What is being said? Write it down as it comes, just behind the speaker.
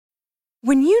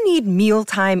When you need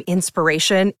mealtime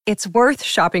inspiration, it's worth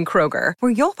shopping Kroger,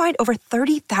 where you'll find over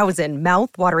 30,000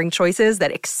 mouth-watering choices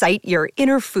that excite your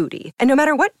inner foodie. And no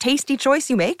matter what tasty choice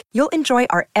you make, you'll enjoy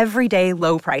our everyday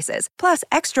low prices, plus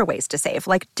extra ways to save,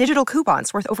 like digital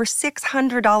coupons worth over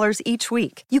 $600 each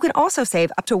week. You can also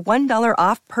save up to $1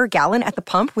 off per gallon at the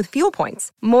pump with fuel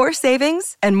points. More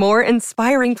savings and more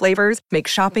inspiring flavors make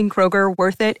shopping Kroger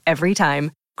worth it every time.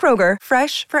 Kroger,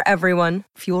 fresh for everyone.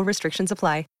 Fuel restrictions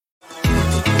apply.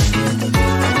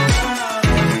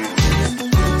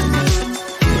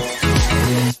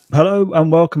 Hello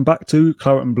and welcome back to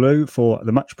Claret and Blue for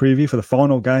the match preview for the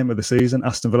final game of the season,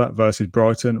 Aston Villa versus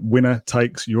Brighton. Winner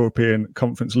takes Europa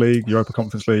Conference League.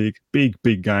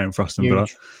 Big game for Aston Villa.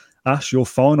 Ash, your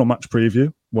final match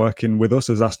preview, working with us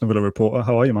as Aston Villa reporter.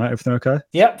 How are you, mate? Everything okay?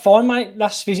 Yeah, fine, mate.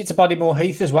 Last visit to Bodymoor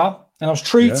Heath as well. And I was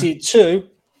treated to...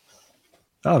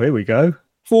 Oh, here we go.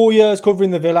 4 years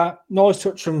covering the Villa. Nice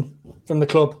touch from the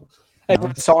club.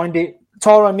 Everyone signed it.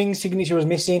 Tyrone Mings' signature was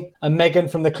missing, and Megan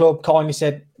from the club kindly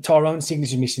said, Tyrone's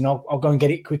signature is missing. I'll go and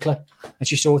get it quickly. And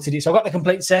she sorted it. So I got the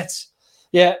complete set.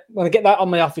 Yeah, when I get that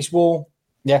on my office wall,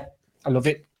 yeah, I love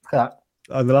it. Look at that.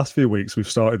 The last few weeks, we've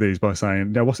started these by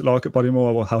saying, yeah, what's it like at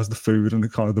Bodymoor? Well, how's the food and the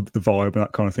kind of the vibe and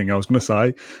that kind of thing? I was going to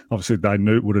say, obviously, they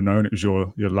would have known it was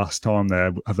your last time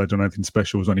there. Have they done anything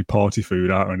special? Was there any party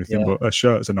food out or anything? Yeah. But a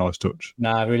shirt's a nice touch.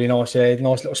 Nah, really nice. Nice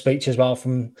little speech as well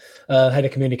from Head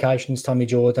of Communications, Tommy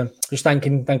Jordan. Just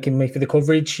thanking me for the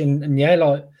coverage. And yeah,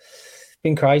 like,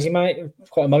 been crazy, mate.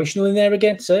 Quite emotional in there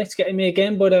again. So it's getting me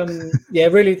again. But yeah,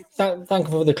 really thankful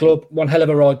for the club. One hell of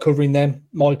a ride covering them,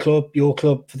 my club, your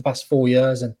club, for the past 4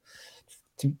 years. And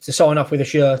to sign off with a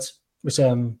shirt was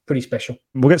pretty special.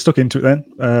 We'll get stuck into it then.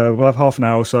 We'll have half an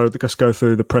hour or so. Let's go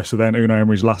through the presser then, Unai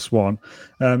Emery's last one.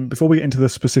 Before we get into the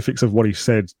specifics of what he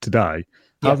said today,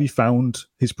 how have you found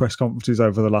his press conferences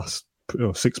over the last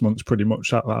 6 months pretty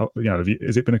much?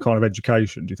 Has it been a kind of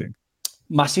education, do you think?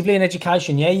 Massively in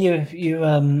education, yeah.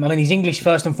 I mean, his English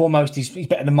first and foremost is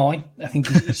better than mine. I think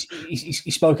he's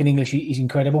spoken English. He's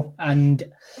incredible, and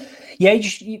yeah,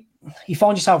 you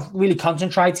find yourself really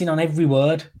concentrating on every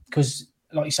word because,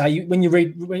 like you say, when you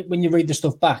read the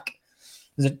stuff back,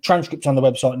 there's a transcript on the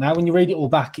website now. When you read it all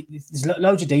back, there's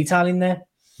loads of detail in there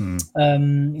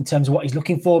in terms of what he's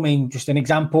looking for. I mean, just an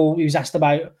example, he was asked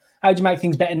about how do you make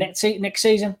things better next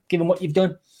season, given what you've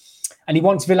done. And he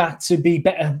wants Villa to be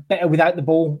better without the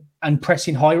ball and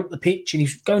pressing higher up the pitch. And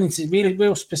he's going into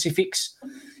real specifics.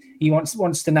 He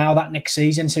wants to nail that next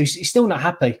season. So he's still not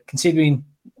happy, considering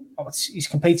he's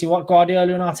competing with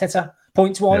Guardiola and Arteta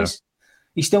points-wise.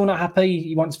 Yeah. He's still not happy.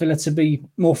 He wants Villa to be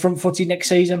more front-footed next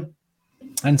season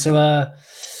and to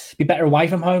be better away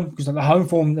from home, because the home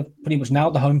form, they've pretty much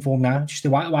nailed the home form now. Just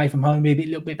away from home, be a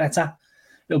little bit better, a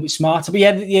little bit smarter. But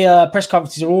yeah, the press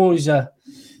conferences are always...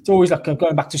 it's always like a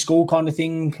going back to school kind of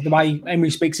thing. The way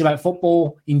Emery speaks about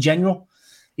football in general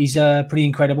is pretty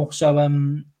incredible. So,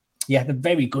 yeah, they're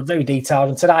very good, very detailed.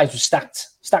 And today's was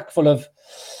stacked full of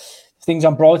things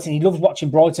on Brighton. He loves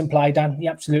watching Brighton play, Dan. He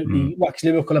absolutely wax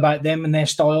lyrical about them and their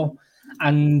style.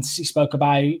 And he spoke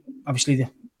about, obviously,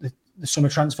 the summer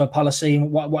transfer policy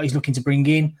and what he's looking to bring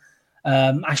in.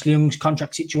 Ashley Young's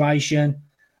contract situation.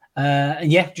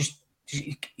 And yeah, just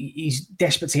he's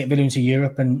desperate to get Villa into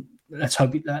Europe, and let's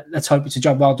hope it's a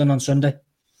job well done on Sunday.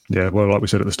 Yeah, well, like we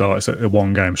said at the start, it's a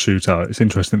one-game shootout. It's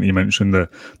interesting that you mentioned the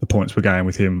points per game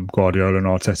with him, Guardiola and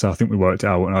Arteta. I think we worked it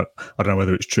out, and I don't know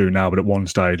whether it's true now, but at one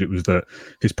stage it was that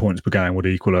his points per game would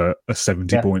equal a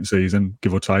 70-point season,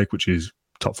 give or take, which is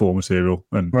top four material.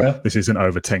 And this isn't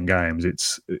over 10 games.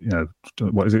 It's,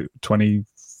 what is it,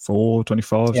 24,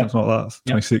 25, something like that,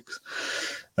 26.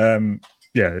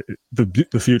 Yeah,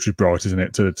 the future is bright, isn't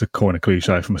it? To coin a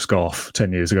cliche from a scarf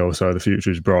 10 years ago or so, the future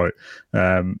is bright.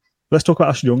 Let's talk about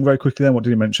Ashley Young very quickly then. What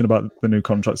did he mention about the new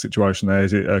contract situation there?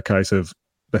 Is it a case of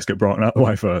let's get Brighton out of the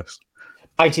way first?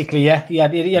 Basically, yeah. He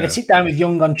had a sit down with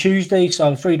Young on Tuesday,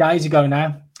 so 3 days ago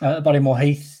now, at Bodymoor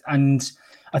Heath, and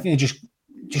I think they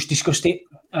just discussed it.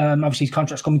 Obviously, his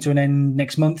contract's coming to an end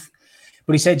next month,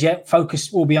 but he said, yeah, focus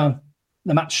will be on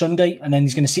the match Sunday, and then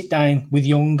he's going to sit down with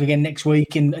Young again next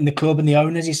week in the club and the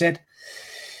owners, he said.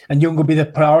 And Young will be the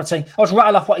priority. I was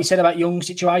rattled off what he said about Young's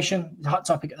situation, the hot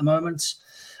topic at the moment.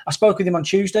 I spoke with him on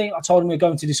Tuesday. I told him we're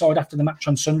going to decide after the match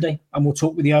on Sunday, and we'll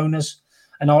talk with the owners,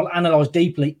 and I'll analyse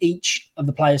deeply each of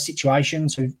the players'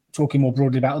 situations, so talking more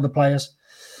broadly about other players.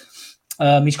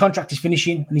 His contract is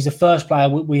finishing, and he's the first player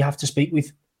we have to speak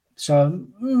with. So,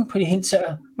 pretty hints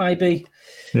at maybe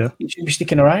he should be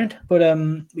sticking around. But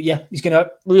yeah,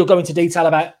 we'll go into detail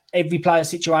about every player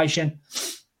situation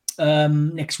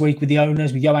next week with the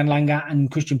owners, with Johan Langer and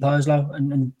Christian Perslow,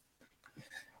 and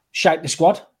shape the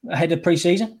squad ahead of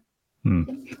pre-season.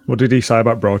 What did he say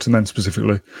about Brighton then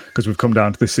specifically? Because we've come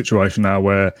down to this situation now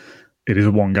where it is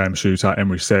a one-game shootout.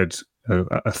 Emery said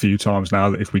a few times now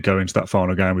that if we go into that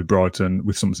final game with Brighton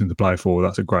with something to play for,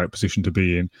 that's a great position to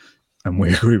be in. And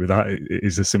we agree with that. It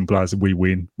is as simple as we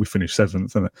win, we finish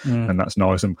 7th, and that's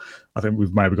nice. And I think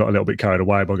we've maybe got a little bit carried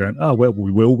away by going, oh, well,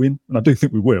 we will win. And I do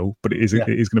think we will, but it is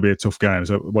going to be a tough game.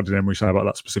 So what did Emery say about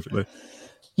that specifically?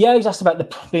 Yeah, he was asked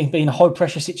about being a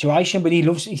high-pressure situation, but he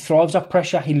thrives off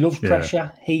pressure. He loves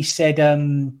pressure. He said,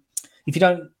 if you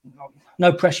don't,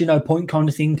 no pressure, no point kind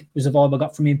of thing was the vibe I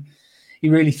got from him. He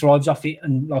really thrives off it.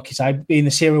 And like you say, being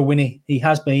the serial winner he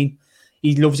has been,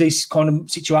 he loves these kind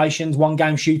of situations,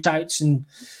 one-game shootouts, and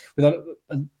with,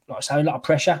 like I say, a lot of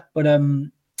pressure. But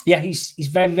he's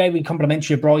very, very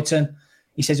complimentary of Brighton.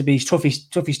 He says it'll be his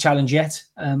toughest challenge yet.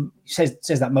 He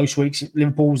says that most weeks.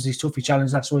 Liverpool was his toughest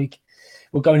challenge last week.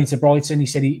 We're going into Brighton. He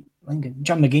said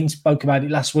John McGinn spoke about it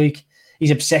last week.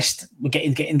 He's obsessed with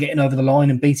getting over the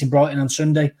line and beating Brighton on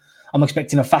Sunday. I'm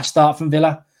expecting a fast start from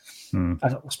Villa.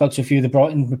 I spoke to a few of the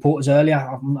Brighton reporters earlier.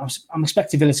 I'm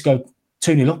expecting Villa to go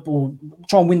 2-0 up or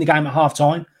try and win the game at half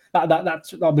time.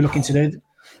 That's what I'll be looking to do.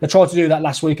 They tried to do that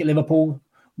last week at Liverpool.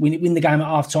 Win the game at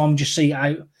half time, just see it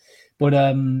out. But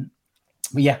Emery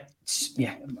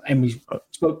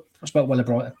spoke well of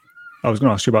Brighton. I was going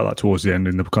to ask you about that towards the end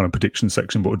in the kind of prediction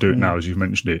section, but we'll do it now as you've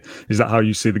mentioned it. Is that how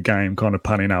you see the game kind of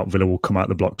panning out? Villa will come out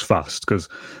the blocks fast? Because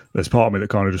there's part of me that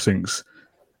kind of just thinks,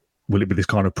 will it be this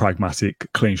kind of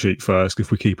pragmatic clean sheet first?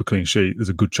 If we keep a clean sheet, there's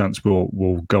a good chance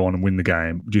we'll go on and win the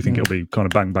game. Do you think it'll be kind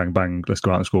of bang, bang, bang, let's go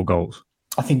out and score goals?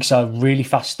 I think so. Really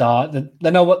fast start.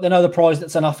 They know the prize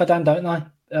that's on offer, Dan, don't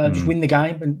they? Just win the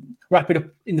game and wrap it up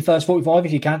in the first 45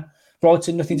 if you can.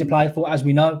 Brighton, nothing to play for, as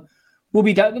we know. Will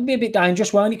be a bit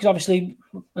dangerous, won't it? Because obviously,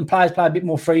 when players play a bit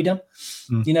more freedom,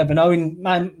 you never know.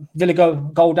 And Villa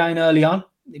goal down early on.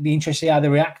 It'd be interesting how they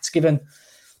react, given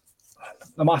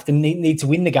I might have to need to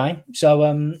win the game. So,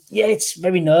 it's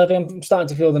very nervy. I'm starting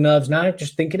to feel the nerves now,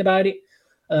 just thinking about it.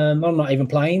 I'm not even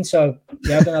playing, so I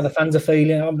don't know how the fans are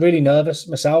feeling. I'm really nervous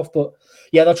myself, but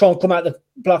they'll try and come out the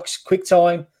blocks quick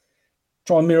time,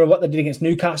 try and mirror what they did against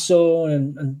Newcastle,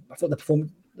 and I thought they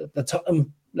performed the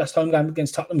Tottenham last home game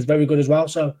against Tottenham was very good as well.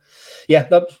 So,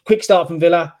 the quick start from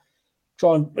Villa,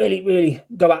 try and really, really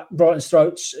go at Brighton's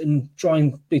throats and try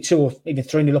and be 2 or even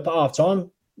 3-0 up at half time.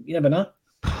 You never know.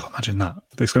 Imagine that.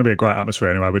 It's going to be a great atmosphere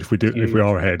anyway. But if we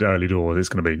are ahead early doors, it's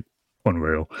going to be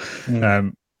unreal.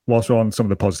 Whilst we're on some of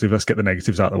the positives, let's get the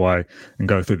negatives out of the way and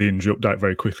go through the injury update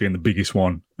very quickly. And the biggest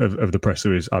one of the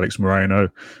presser is Alex Moreno,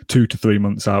 2 to 3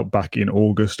 months out back in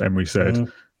August. Emery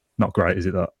said, not great, is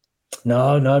it that?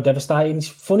 No, devastating. It's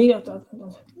funny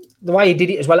the way he did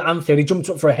it as well at Anfield. He jumped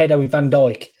up for a header with Van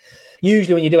Dijk.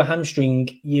 Usually, when you do a hamstring,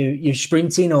 you're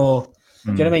sprinting or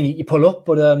do you know what I mean? You pull up,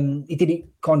 but he did it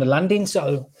kind of landing.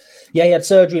 So, he had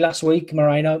surgery last week,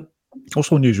 Moreno.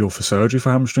 Also unusual for surgery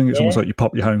for hamstring. It's almost like you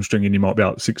pop your hamstring and you might be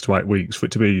out 6 to 8 weeks. For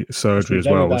it to be surgery as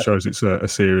well, which shows it's a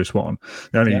serious one.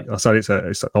 I said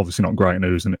it's obviously not great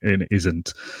news, and it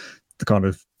isn't. The kind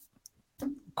of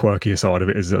quirkier side of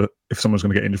it is that if someone's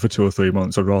going to get injured for 2 or 3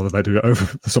 months, I'd rather they do it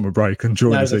over the summer break than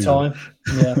during the season.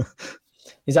 Time.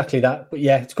 Exactly that. But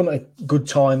it's come at a good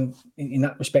time in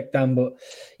that respect, Dan. But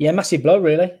massive blow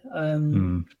really.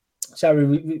 So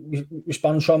we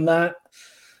respond from that.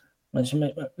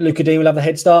 Luca Dean will have the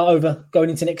head start over going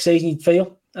into next season, you'd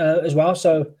feel, as well.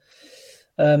 So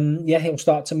he'll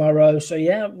start tomorrow. So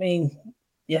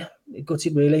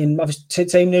gutted really. And obviously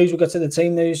team news, we'll go to the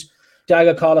team news.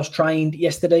 Diego Carlos trained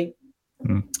yesterday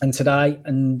and today,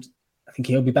 and I think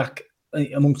he'll be back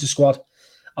amongst the squad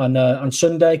on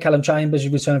Sunday. Callum Chambers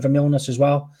is returning from illness as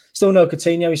well. Still no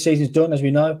Coutinho. His season's done, as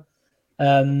we know.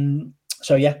 That's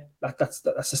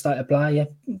the state of play.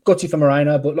 Gutted for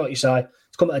Moreno, but like you say,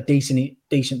 it's come at a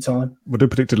decent time. We'll do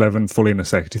predicted 11 fully in a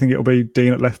sec. Do you think it'll be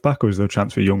Dean at left back, or is there a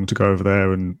chance for Young to go over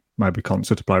there and maybe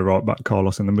Concert to play right back,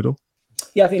 Carlos in the middle?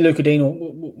 I think Luca Dean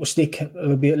will stick.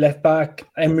 Will be at left back.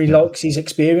 Emery likes his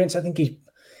experience. I think he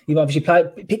obviously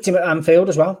picked him at Anfield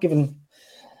as well, given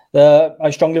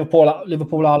how strong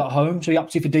Liverpool are at home. So he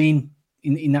opted for Dean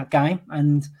in that game,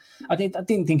 and I didn't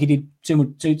think he did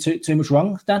too much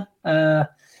wrong, Dan.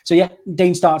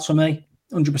 Dean starts for me,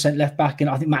 100% left back, and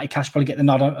I think Matty Cash probably get the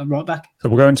nod at right back. So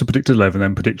we'll go into predicted 11,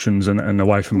 then predictions, and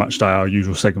away from match day, our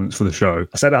usual segments for the show.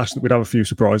 I said, Ash, that we'd have a few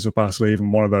surprises up our sleeve,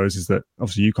 and one of those is that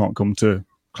obviously you can't come to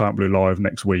Claret Blue Live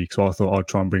next week, so I thought I'd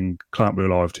try and bring Claret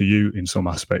Blue Live to you in some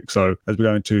aspect. So as we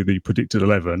go into the predicted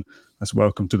 11, let's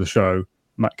welcome to the show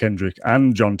Matt Kendrick,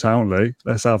 and John Townley.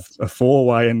 Let's have a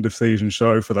 4-way end of season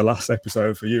show for the last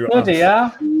episode for you. Bloody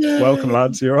hell. Welcome,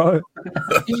 lads. You all right?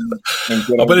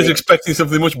 I bet he's expecting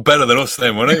something much better than us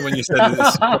then, wasn't he? When you said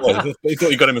this, he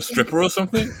thought you got him a stripper or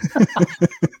something.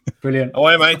 Brilliant. Oh,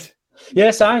 hey, mate.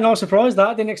 Yes, I'm not surprised that.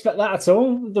 I didn't expect that at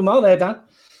all. Done well there, Dan.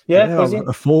 Yeah, a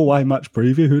 4-way match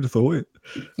preview. Who'd have thought it?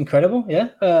 Incredible, yeah.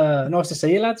 Nice to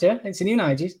see you, lads. Yeah, it's in you in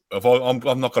ages. I've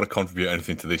not got to contribute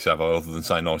anything to this, have I? Other than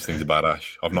say nice things about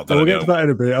Ash. I've not done. We'll get to that in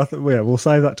a bit. We'll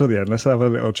save that till the end. Let's have a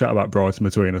little chat about Brighton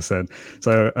between us then.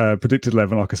 So, predicted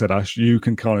 11, like I said, Ash, you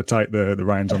can kind of take the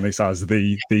reins on this as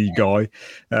the guy.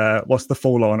 What's the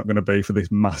full lineup going to be for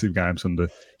this massive game Sunday?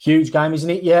 Huge game, isn't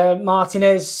it? Yeah,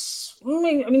 Martinez. I'm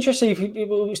interested if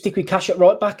we'll stick with Cash at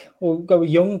right back or go with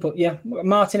Young, but yeah,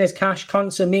 Martinez, Cash,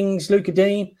 Conser, Mings, Luca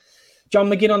Dean, John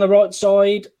McGinn on the right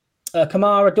side,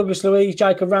 Kamara, Douglas Luiz,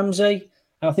 Jacob Ramsey,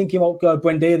 and I think he might go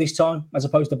Buendia this time as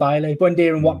opposed to Bailey.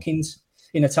 Buendia and Watkins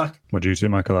in attack. What do you two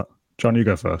make of that? John, you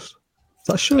go first. Is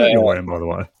that shirt you're wearing, by the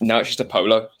way? No, it's just a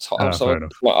polo. I'm sorry.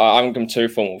 I haven't come too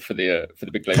formal for the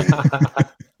big league.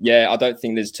 Yeah, I don't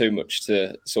think there's too much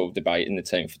to sort of debate in the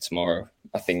team for tomorrow.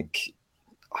 I think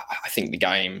the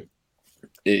game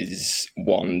is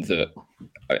one that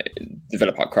the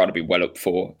Villa Park crowd will be well up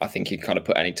for. I think you can kind of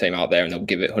put any team out there and they'll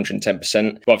give it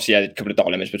 110%. But obviously, yeah, a couple of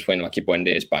dilemmas between like your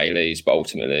Buendias, Baileys, but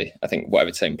ultimately, I think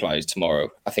whatever team plays tomorrow,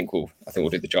 I think we'll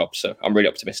do the job. So I'm really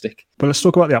optimistic. But let's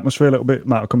talk about the atmosphere a little bit.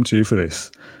 Matt, I'll come to you for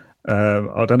this.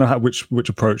 I don't know which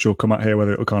approach you'll come at here,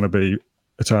 whether it'll kind of be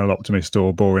eternal optimist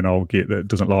or boring old git that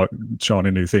doesn't like shiny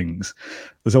new things.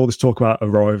 There's all this talk about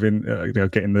arriving,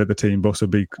 getting the team bus, a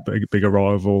big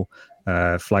arrival,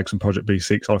 flags from Project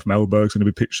B6. Olaf Melberg's going to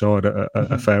be pitch side at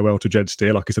a farewell to Jed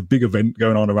Steer. Like, it's a big event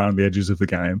going on around the edges of the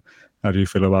game. How do you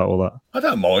feel about all that? I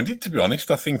don't mind it, to be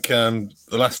honest. I think the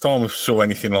last time I saw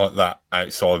anything like that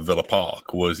outside Villa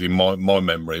Park was, in my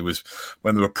memory, was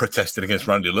when they were protesting against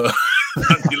Randy Lerner.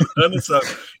 So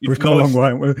we've come a long way,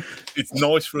 haven't we? It's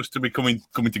nice for us to be coming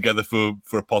together for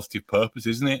a positive purpose,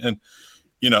 isn't it? And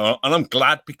and I'm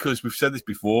glad, because we've said this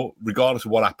before. Regardless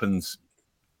of what happens,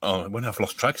 when I've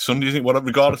lost track, Sunday, isn't it?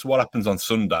 Regardless of what happens on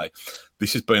Sunday,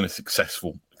 this has been a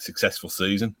successful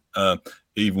season,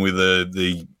 even with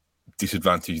the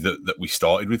disadvantage that we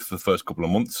started with for the first couple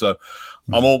of months. So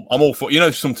I'm all for.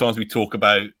 Sometimes we talk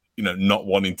about not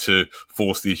wanting to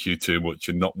force the issue too much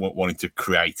and not wanting to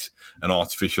create an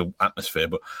artificial atmosphere,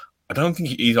 but I don't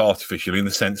think it is artificial in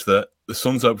the sense that the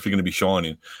sun's hopefully going to be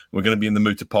shining. We're going to be in the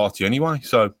mood to party anyway,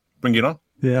 so bring it on.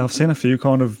 Yeah, I've seen a few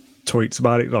kind of tweets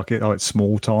about it, like it's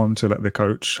small time to let the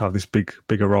coach have this big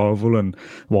arrival, and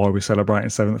why we're celebrating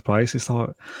 7th place. It's like,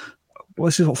 well,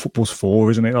 this is what football's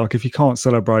for, isn't it? Like, if you can't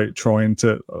celebrate trying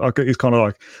to, like, it's kind of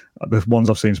like the ones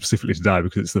I've seen specifically today,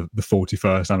 because it's the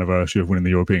 41st anniversary of winning the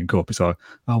European Cup. It's like,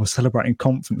 we're celebrating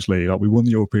Conference League. Like, we won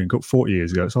the European Cup 40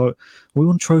 years ago. It's like, we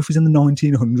won trophies in the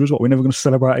 1900s. What, we're never going to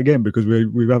celebrate again because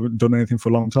we haven't done anything for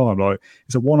a long time. Like,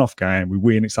 it's a one-off game. We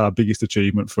win. It's our biggest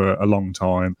achievement for a long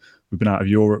time. We've been out of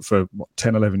Europe for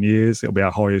 10, 11 years. It'll be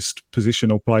our highest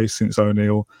positional place since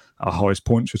O'Neill, our highest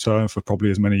points return for probably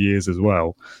as many years as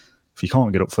well. If you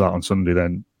can't get up for that on Sunday,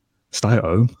 then stay at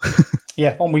home.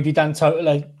 Yeah, I'm with you, Dan,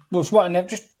 totally. Well, it's what an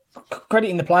effort, just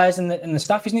crediting the players and the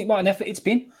staff, isn't it? What an effort it's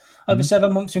been over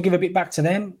 7 months, and give a bit back to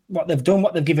them, what they've done,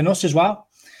 what they've given us as well,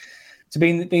 to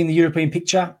be in the European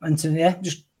picture, and to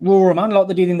just roar them on like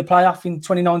they did in the playoff in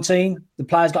 2019. The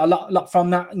players got a lot from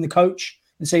that, and the coach,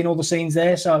 and seeing all the scenes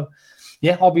there. So,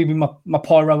 yeah, I'll be with my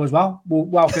pyro as well. We'll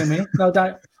welcome me, no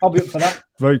doubt. I'll be up for that.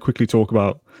 Very quickly talk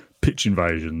about pitch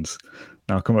invasions.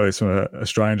 Now, come at this from a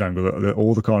strange angle.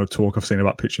 All the kind of talk I've seen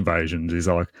about pitch invasions is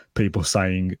like people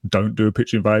saying, don't do a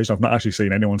pitch invasion. I've not actually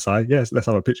seen anyone say, yes, let's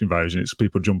have a pitch invasion. It's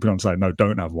people jumping on saying, no,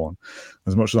 don't have one.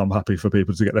 As much as I'm happy for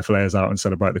people to get their flares out and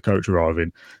celebrate the coach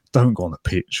arriving, don't go on the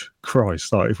pitch.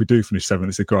 Christ, like, if we do finish 7th,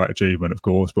 it's a great achievement, of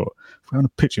course, but if we're on a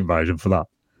pitch invasion for that,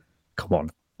 come on.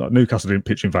 Like, Newcastle didn't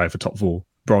pitch invade for top 4.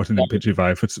 Brighton didn't pitch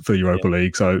invade for the Europa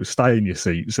League. So stay in your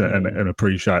seats and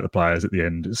appreciate the players at the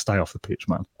end. Stay off the pitch,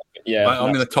 man. Yeah, I'm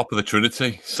in the top of the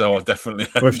Trinity, so I definitely.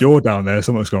 Well, if you're down there,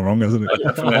 something's gone wrong, hasn't it? I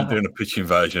definitely am doing a pitch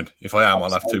invasion. If I am, I'll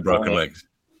have 2 broken legs.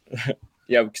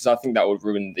 Yeah, because I think that would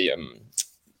ruin the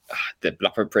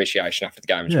lack of appreciation after the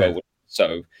game as well.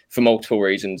 So, for multiple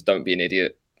reasons, don't be an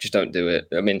idiot. Just don't do it.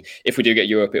 I mean, if we do get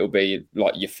Europe, it'll be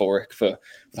like euphoric for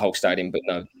the whole stadium, but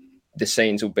no. The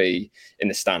scenes will be in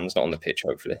the stands, not on the pitch,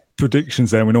 hopefully.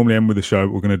 Predictions then. We normally end with the show.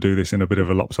 We're going to do this in a bit of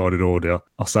a lopsided order.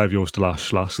 I'll save yours to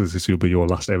last, as this will be your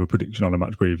last ever prediction on a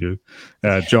match preview.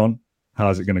 John,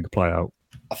 how's it going to play out?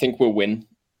 I think we'll win,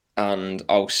 and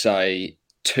I'll say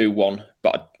 2-1,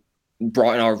 but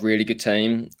Brighton are a really good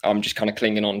team. I'm just kind of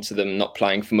clinging on to them, not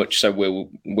playing for much. So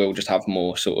we'll just have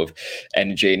more sort of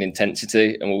energy and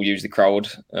intensity, and we'll use the crowd,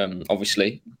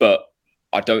 obviously. But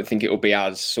I don't think it will be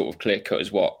as sort of clear cut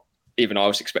as what even I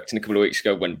was expecting a couple of weeks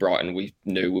ago when Brighton, we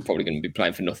knew we're probably going to be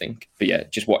playing for nothing. But yeah,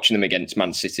 just watching them against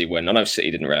Man City, when I know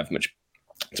City didn't really have much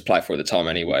to play for at the time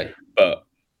anyway, but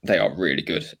they are really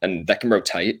good and they can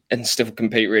rotate and still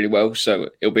compete really well. So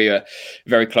it'll be a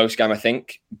very close game, I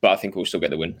think, but I think we'll still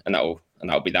get the win, and that'll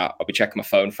be that. I'll be checking my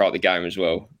phone throughout the game as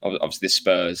well. Obviously, this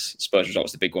Spurs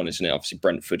result's the big one, isn't it? Obviously,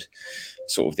 Brentford,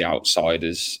 sort of the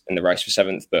outsiders in the race for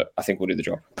 7th, but I think we'll do the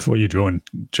job. Before you joined,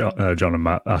 John and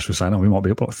Matt, Ash was saying, we might be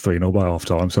up like 3-0 by half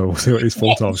time, so we'll see what his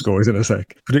full-time score is in a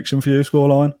sec. Prediction for you,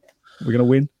 scoreline? We're going to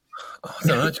win? I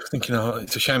don't know, just thinking,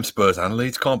 it's a shame Spurs and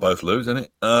Leeds can't both lose, isn't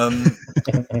it?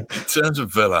 In terms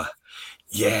of Villa,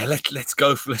 yeah, let's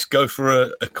go for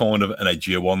a kind of an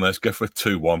edgier one. Let's go for a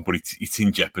 2-1, but it's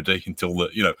in jeopardy until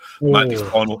make this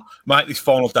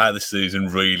final day of the season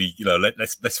really.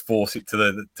 Let's force it to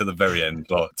the very end.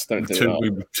 Like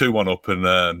 2-1 up,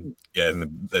 and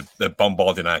they're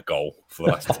bombarding our goal for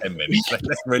the last 10 minutes.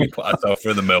 Let's really put ourselves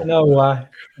through the mill. No way.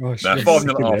 5-0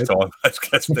 at half time.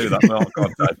 Let's do that. No, I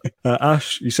can't take it.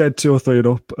 Ash, you said 2 or 3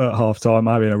 up at half time,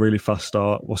 maybe in a really fast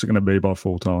start. What's it going to be by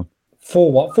full time?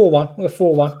 4-1. We're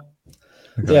 4-1.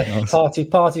 Okay, yeah, nice. party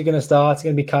going to start. It's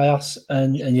going to be chaos,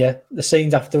 and yeah, the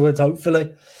scenes afterwards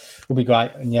hopefully will be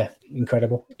great. And yeah,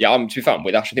 incredible. Yeah, to be fair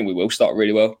with Ash, I think we will start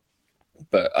really well,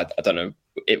 but I don't know.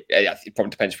 It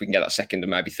probably depends if we can get that second and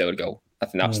maybe third goal. I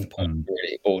think that's the point,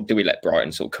 really. Or do we let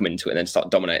Brighton sort of come into it and then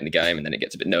start dominating the game, and then it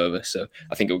gets a bit nervous? So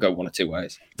I think it'll go one or two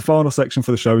ways. The final section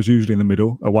for the show is usually in the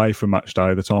middle, away from match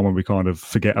day, the time when we kind of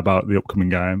forget about the upcoming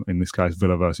game, in this case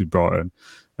Villa versus Brighton,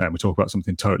 and we talk about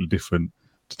something totally different.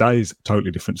 Today's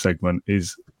totally different segment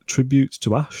is tributes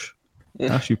to Ash.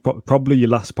 Yeah. Ash, probably your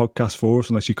last podcast for us,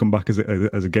 unless you come back as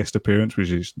a guest appearance, which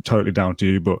is totally down to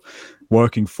you. But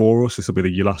working for us, this will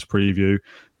be your last preview.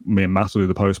 Me and Matt will do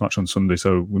the post-match on Sunday,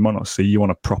 so we might not see you on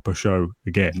a proper show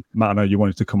again. Matt, I know you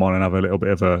wanted to come on and have a little bit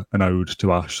of an ode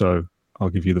to Ash, so I'll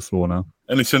give you the floor now.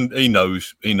 And listen, he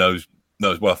knows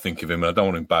what I think of him, and I don't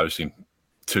want to embarrass him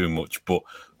too much, but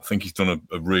I think he's done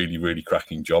a really, really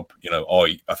cracking job.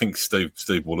 I think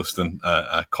Steve Wollaston,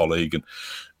 our colleague, and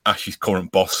Ash's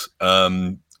current boss,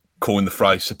 coined the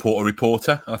phrase supporter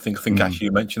reporter. I think Ash,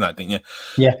 you mentioned that, didn't you?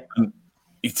 Yeah. And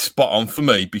it's spot on for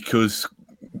me, because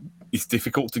it's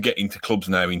difficult to get into clubs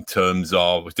now. In terms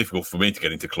of, it's difficult for me to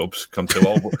get into clubs because I'm too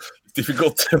old, but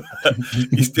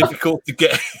it's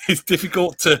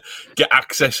difficult to get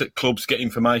access at clubs, get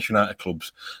information out of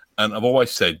clubs. And I've always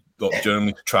said,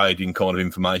 journalists trade in kind of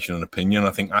information and opinion.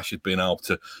 I think Ash has been able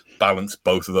to balance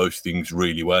both of those things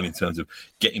really well, in terms of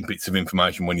getting bits of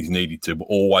information when he's needed to, but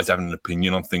always having an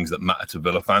opinion on things that matter to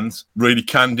Villa fans. Really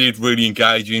candid, really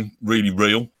engaging, really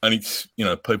real. And it's,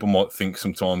 people might think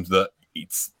sometimes that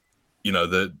it's,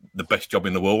 the best job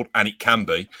in the world, and it can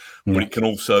be, but it can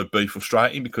also be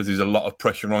frustrating because there's a lot of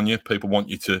pressure on you. People want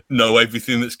you to know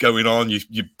everything that's going on.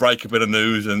 You break a bit of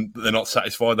news and they're not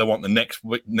satisfied. They want the next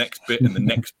bit and the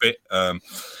next bit.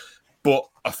 But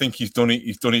I think he's done it.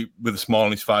 He's done it with a smile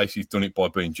on his face. He's done it by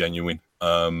being genuine.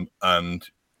 And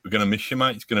we're going to miss you,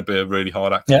 mate. It's going to be a really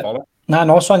hard act to follow. No,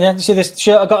 nice one, yeah. You see this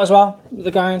shirt I got as well?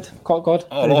 The ground, quite good.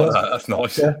 Oh, I like that. That's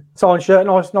nice. Yeah, signed shirt,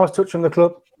 nice touch from the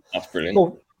club. That's brilliant.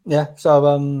 Cool. Yeah.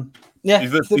 So, yeah.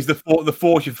 He's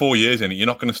the 4 years in it. You're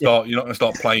not going to start. You're not going to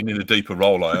start playing in a deeper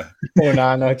role, are you?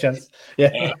 Oh, no chance.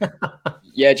 Yeah.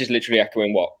 Yeah, just literally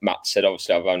echoing what Matt said.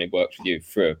 Obviously, I've only worked with you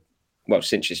for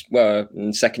since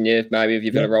in second year maybe of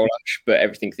your Villa role, Ash, but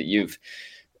everything that you've,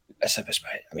 I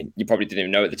mean, you probably didn't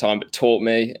even know at the time, but taught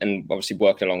me, and obviously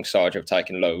working alongside you, I've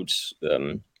taken loads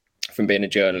from being a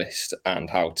journalist, and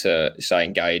how to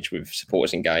engage with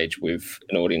supporters, engage with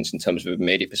an audience in terms of a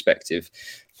media perspective.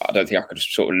 I don't think I could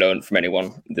sort of learn from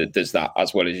anyone that does that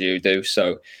as well as you do.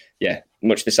 So yeah,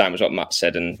 much the same as what Matt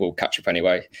said, and we'll catch up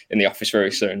anyway in the office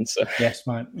very soon. So yes,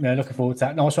 mate. Yeah, looking forward to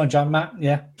that. Nice one, John, Matt.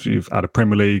 Yeah. So you've had a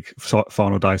Premier League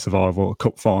final day survival, a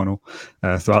cup final.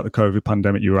 Throughout the COVID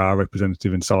pandemic, you were our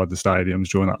representative inside the stadiums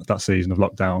during that season of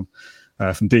lockdown.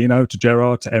 From Dino to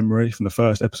Gerard to Emery, from the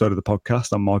first episode of the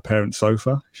podcast on my parents'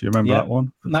 sofa. If you remember that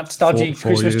one? Matt's dodgy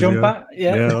Christmas jumper.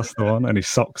 Yeah, that's the one. And his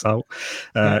socks out.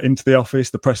 Into the office,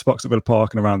 the press box at Villa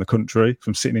Park and around the country,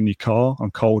 from sitting in your car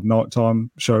on cold nighttime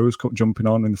shows, jumping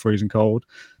on in the freezing cold,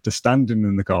 to standing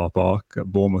in the car park at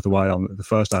Bournemouth away on the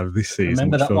first day of this season,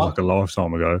 which feels like a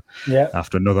lifetime ago,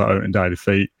 after another opening day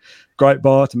defeat. Great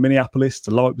Bar to Minneapolis,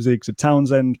 to Leipzig, to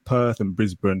Townsend, Perth and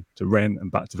Brisbane, to Rennes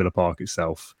and back to Villa Park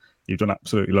itself. You've done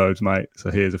absolutely loads, mate.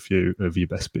 So here's a few of your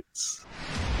best bits.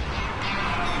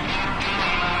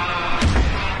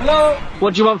 Hello.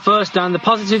 What do you want first, Dan? The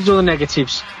positives or the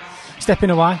negatives? Stepping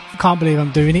away. I can't believe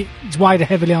I'm doing it. It's weighed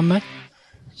heavily on me.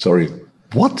 Sorry,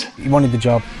 what? He wanted the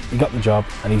job. He got the job,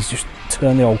 and he's just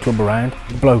turned the old club around.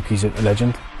 The bloke is a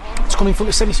legend. It's coming from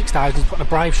the 76,000. He's put a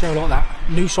brave show like that.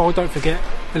 New side, don't forget.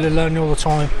 Villa learning all the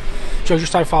time. Shows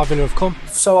just how far Villa have come.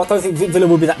 So I don't think Villa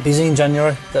will be that busy in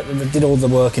January. They did all the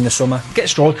work in the summer. Get a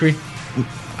striker in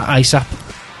ASAP.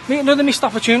 Another missed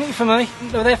opportunity for me.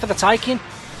 They were there for the taking.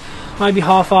 Maybe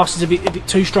half-assed is a bit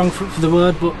too strong for the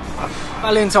word, but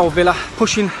valiant old Villa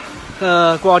pushing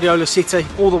Guardiola City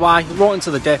all the way, right into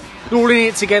the death. They're all in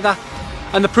it together,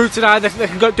 and the proof today they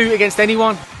can go do it against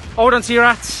anyone. Hold on to your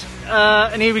hats,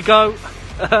 and here we go.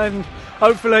 And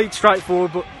hopefully it's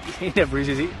straightforward, but it never is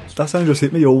it? That sound just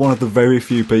hit me. You're one of the very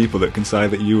few people that can say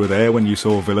that you were there when you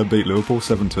saw Villa beat Liverpool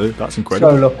 7-2. That's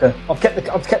incredible. So lucky. I've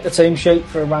kept the team sheet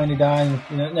for a rainy day,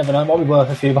 and never know, it might be worth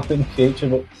a few back in the future.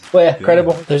 But yeah,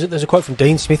 incredible. There's a quote from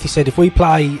Dean Smith. He said, "If we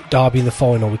play Derby in the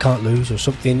final, we can't lose," or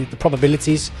something. The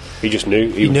probabilities. He just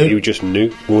knew. He just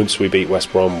knew. Once we beat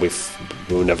West Brom, we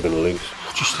were never going to lose.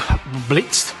 Just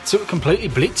blitzed. Completely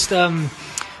blitzed.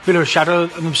 Villa are shadow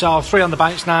themselves. 3 on the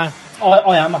bench now.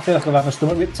 I am. I feel like I've had my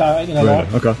stomach ripped out. Really?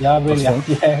 Okay. Yeah, I really am.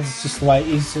 Yeah, it's just the way it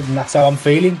is, and that's how I'm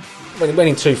feeling. When it went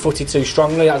in 2-footed too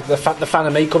strongly, the fan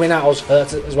of me coming out, I was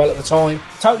hurt as well at the time.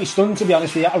 Totally stunned, to be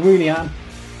honest with you. I really am.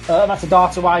 I've had to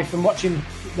dart away from watching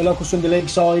the local Sunday League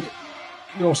side.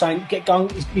 You're all saying, get going.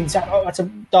 He's been sacked. I had to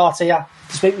dart here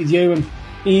to speak with you, and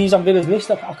he's on Villa's list.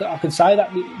 I could say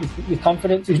that with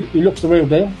confidence. He looks the real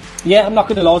deal. Yeah, I'm not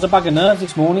going to lie. I was a bag of nerves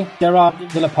this morning. Gerrard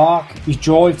at Villa Park. His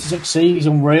drive to succeed is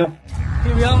unreal.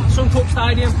 Here we are, Suncorp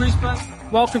Stadium, Brisbane.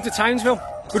 Welcome to Townsville.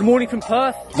 Good morning from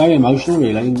Perth. Very emotional,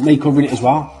 really. Me covering it as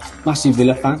well. Massive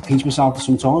Villa fan. Pinch myself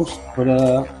sometimes. But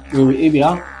here we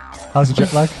are. How's the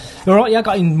jet lag? All right, yeah. I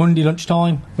got in Monday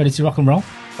lunchtime. Ready to rock and roll.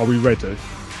 Are we ready?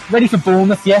 Ready for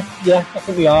Bournemouth, yeah. Yeah, I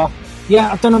think we are.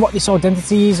 Yeah, I don't know what this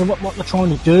identity is and what they're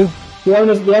trying to do. The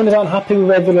owners aren't happy with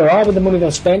where Villa are, with the money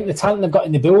they've spent, the talent they've got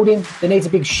in the building. They need a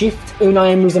big shift.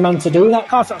 Unai Emery's the man to do that.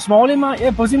 Can't stop smiling, mate. Yeah,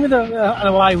 buzzing with an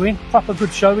away win. Proper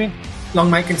good showing.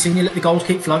 Long may continue. Let the goals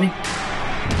keep flowing.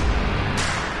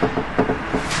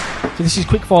 So this is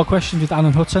quick-fire questions with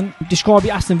Alan Hutton. Describe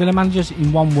your Aston Villa managers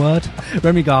in one word.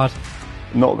 Remy Gard.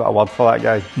 Not got a word for that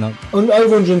guy. No.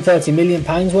 Over £130 million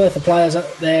worth of players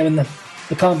out there, and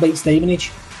they can't beat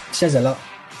Stevenage. It says a lot.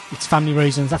 It's family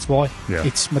reasons, that's why. Yeah.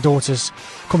 It's my daughter's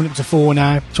coming up to 4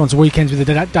 now. She wants a weekends with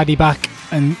her daddy back.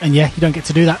 And yeah, you don't get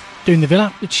to do that doing the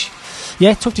Villa, which,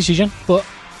 yeah, tough decision. But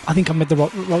I think I made the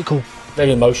right call.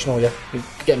 Very emotional, yeah. You're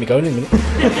getting me going in a minute.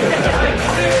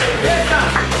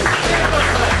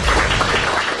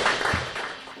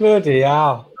 Bloody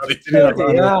hell.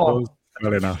 Bloody hell.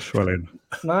 Well in, Ash, well in.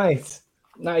 Mate,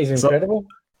 that is incredible.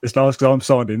 It's nice because I'm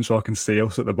signed in so I can see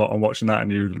us at the bottom watching that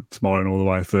and you smiling all the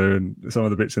way through, and some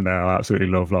of the bits in there I absolutely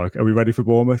love. Like, are we ready for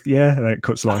Bournemouth? Yeah. And then it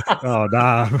cuts like, oh,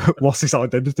 nah, what's this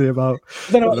identity about?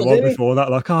 The one before that,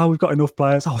 like, oh, we've got enough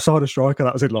players. Oh, signed a striker.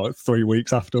 That was in like 3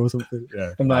 weeks after or something.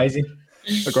 Yeah. Amazing.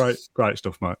 Great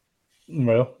stuff, mate.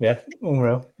 Unreal. Yeah.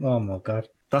 Unreal. Oh, my God.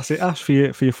 That's it, Ash, for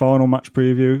your final match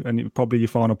preview and probably your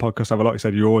final podcast ever. Like I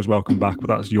said, you're always welcome back, but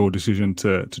that's your decision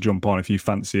to jump on if you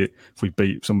fancy it. If we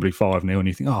beat somebody 5-0 and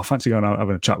you think, oh, I fancy going out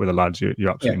having a chat with the lads, you're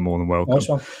absolutely more than welcome. Nice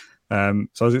one.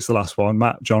 So as it's the last one,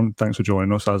 Matt, John, thanks for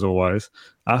joining us as always.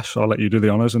 Ash, I'll let you do the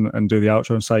honours and do the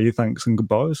outro and say your thanks and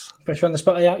goodbyes. Pressure on the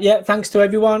spot. Yeah, thanks to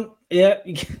everyone. Yeah,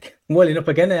 welling up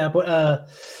again there, but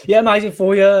yeah, amazing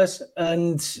 4 years,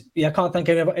 and yeah, I can't thank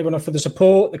everyone for the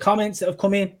support, the comments that have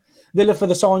come in. Villa for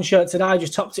the signed shirt today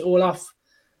just topped it all off,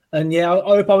 and yeah, I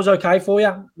hope I was okay for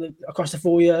you across the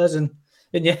 4 years, and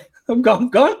yeah, I'm gone.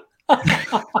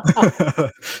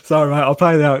 Sorry, mate. I'll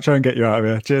play the outro and get you out of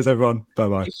here. Cheers, everyone.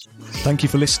 Bye-bye. Thank you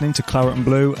for listening to Claret and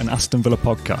Blue and Aston Villa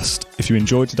podcast. If you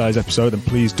enjoyed today's episode, then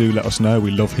please do let us know.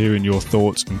 We love hearing your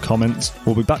thoughts and comments.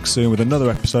 We'll be back soon with another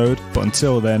episode, but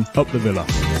until then, up the Villa.